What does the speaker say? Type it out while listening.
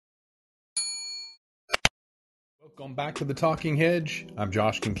Welcome back to The Talking Hedge. I'm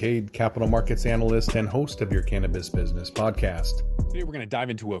Josh Kincaid, capital markets analyst and host of your Cannabis Business Podcast. Today we're going to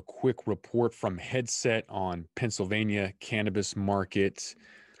dive into a quick report from Headset on Pennsylvania cannabis market.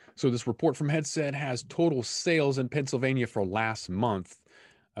 So this report from Headset has total sales in Pennsylvania for last month,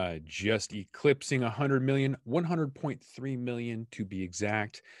 just eclipsing 100 million, 100.3 million to be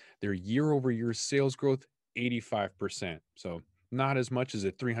exact. Their year-over-year sales growth, 85%. So not as much as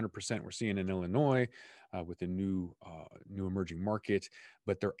the 300% we're seeing in Illinois with the new emerging market,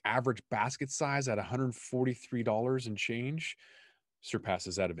 but their average basket size at $143 and change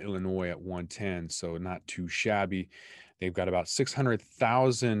surpasses that of Illinois at 110, so not too shabby. They've got about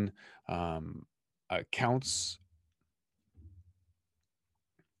 600,000 accounts.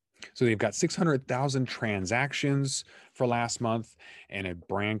 So they've got 600,000 transactions for last month and a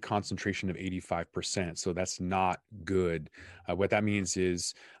brand concentration of 85%. So that's not good. What that means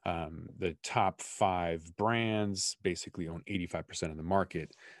is the top 5 brands basically own 85% of the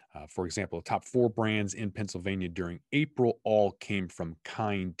market. For example, the top 4 brands in Pennsylvania during April all came from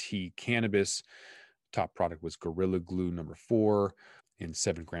Kind Tea Cannabis. Top product was Gorilla Glue number 4 in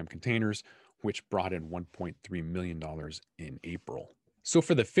 7-gram containers, which brought in $1.3 million in April. So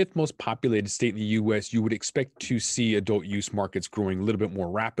for the 5th most populated state in the U.S., you would expect to see adult use markets growing a little bit more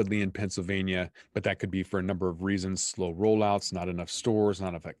rapidly in Pennsylvania, but that could be for a number of reasons: slow rollouts, not enough stores, not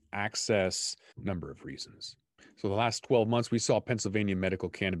enough access, number of reasons. So the last 12 months, we saw Pennsylvania medical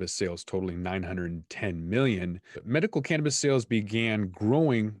cannabis sales totaling 910 million. But medical cannabis sales began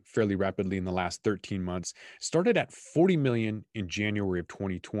growing fairly rapidly in the last 13 months. Started at 40 million in January of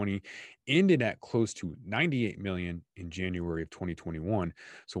 2020, ended at close to 98 million in January of 2021.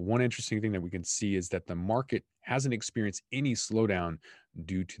 So one interesting thing that we can see is that the market hasn't experienced any slowdown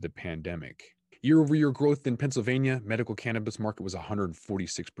due to the pandemic. Year-over-year growth in Pennsylvania medical cannabis market was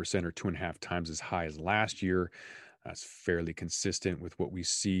 146%, or 2.5 times as high as last year. That's fairly consistent with what we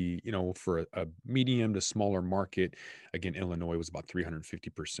see, for a medium to smaller market. Again, Illinois was about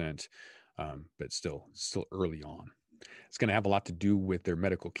 350%, but still early on. It's going to have a lot to do with their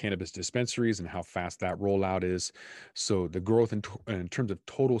medical cannabis dispensaries and how fast that rollout is. So the growth in terms of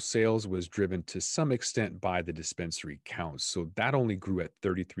total sales was driven to some extent by the dispensary counts. So that only grew at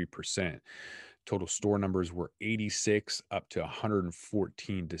 33%. Total store numbers were 86 up to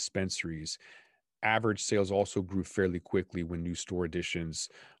 114 dispensaries. Average sales also grew fairly quickly when new store additions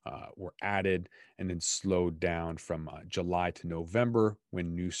were added, and then slowed down from July to November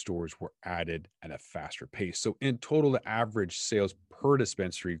when new stores were added at a faster pace. So in total, the average sales per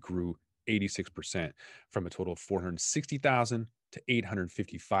dispensary grew 86%, from a total of 460,000 to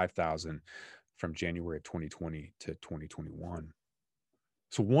 855,000 from January of 2020 to 2021.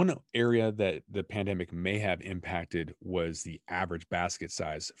 So one area that the pandemic may have impacted was the average basket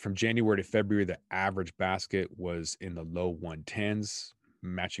size. From January to February, the average basket was in the low 110s,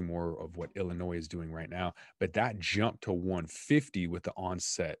 matching more of what Illinois is doing right now. But that jumped to 150 with the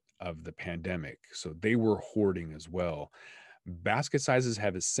onset of the pandemic. So they were hoarding as well. Basket sizes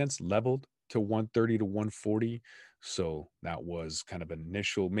have since leveled to 130 to 140. So that was kind of an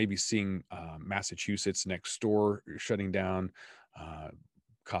initial, maybe seeing Massachusetts next door shutting down,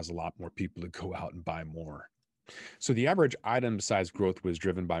 cause a lot more people to go out and buy more. So the average item size growth was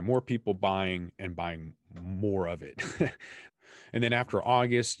driven by more people buying and buying more of it. And then after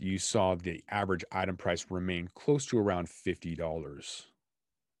August, you saw the average item price remain close to around $50.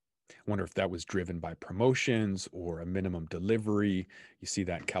 I wonder if that was driven by promotions or a minimum delivery. You see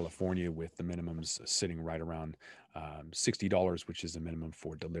that in California with the minimums sitting right around $60, which is the minimum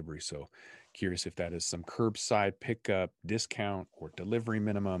for delivery. So curious if that is some curbside pickup discount or delivery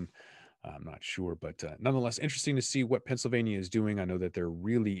minimum. I'm not sure, but nonetheless, interesting to see what Pennsylvania is doing. I know that they're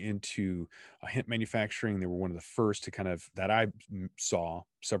really into hemp manufacturing. They were one of the first to that I saw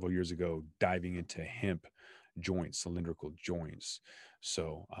several years ago, diving into hemp joints, cylindrical joints.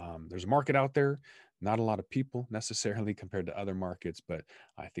 So there's a market out there, not a lot of people necessarily compared to other markets, but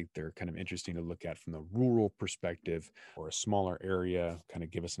I think they're kind of interesting to look at from the rural perspective, or a smaller area, kind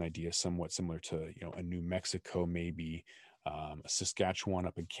of give us an idea somewhat similar to, a New Mexico, maybe Saskatchewan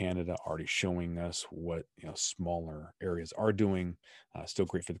up in Canada, already showing us what smaller areas are doing. Still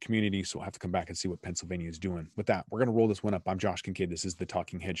great for the community. So we'll have to come back and see what Pennsylvania is doing. With that, we're going to roll this one up. I'm Josh Kincaid. This is The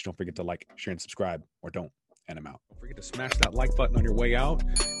Talking Hedge. Don't forget to like, share, and subscribe, or don't. And I'm out. Don't forget to smash that like button on your way out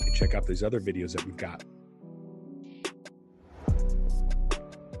and check out these other videos that we've got.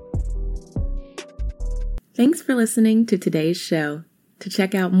 Thanks for listening to today's show. To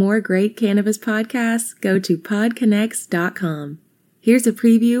check out more great cannabis podcasts, go to podconnects.com. Here's a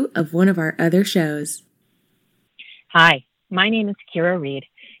preview of one of our other shows. Hi, my name is Kira Reed,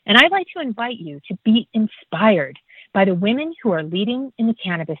 And I'd like to invite you to be inspired by the women who are leading in the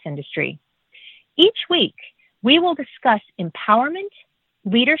cannabis industry. Each week, we will discuss empowerment,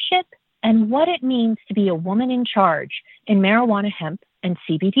 leadership, and what it means to be a woman in charge in marijuana, hemp, and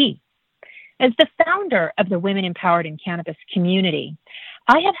CBD. As the founder of the Women Empowered in Cannabis community,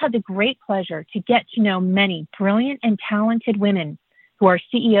 I have had the great pleasure to get to know many brilliant and talented women who are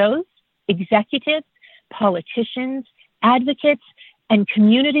CEOs, executives, politicians, advocates, and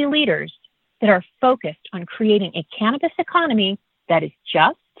community leaders that are focused on creating a cannabis economy that is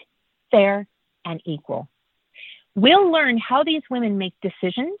just, fair, and equal. We'll learn how these women make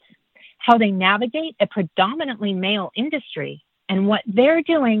decisions, how they navigate a predominantly male industry, and what they're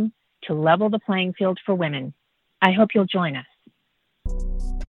doing to level the playing field for women. I hope you'll join us.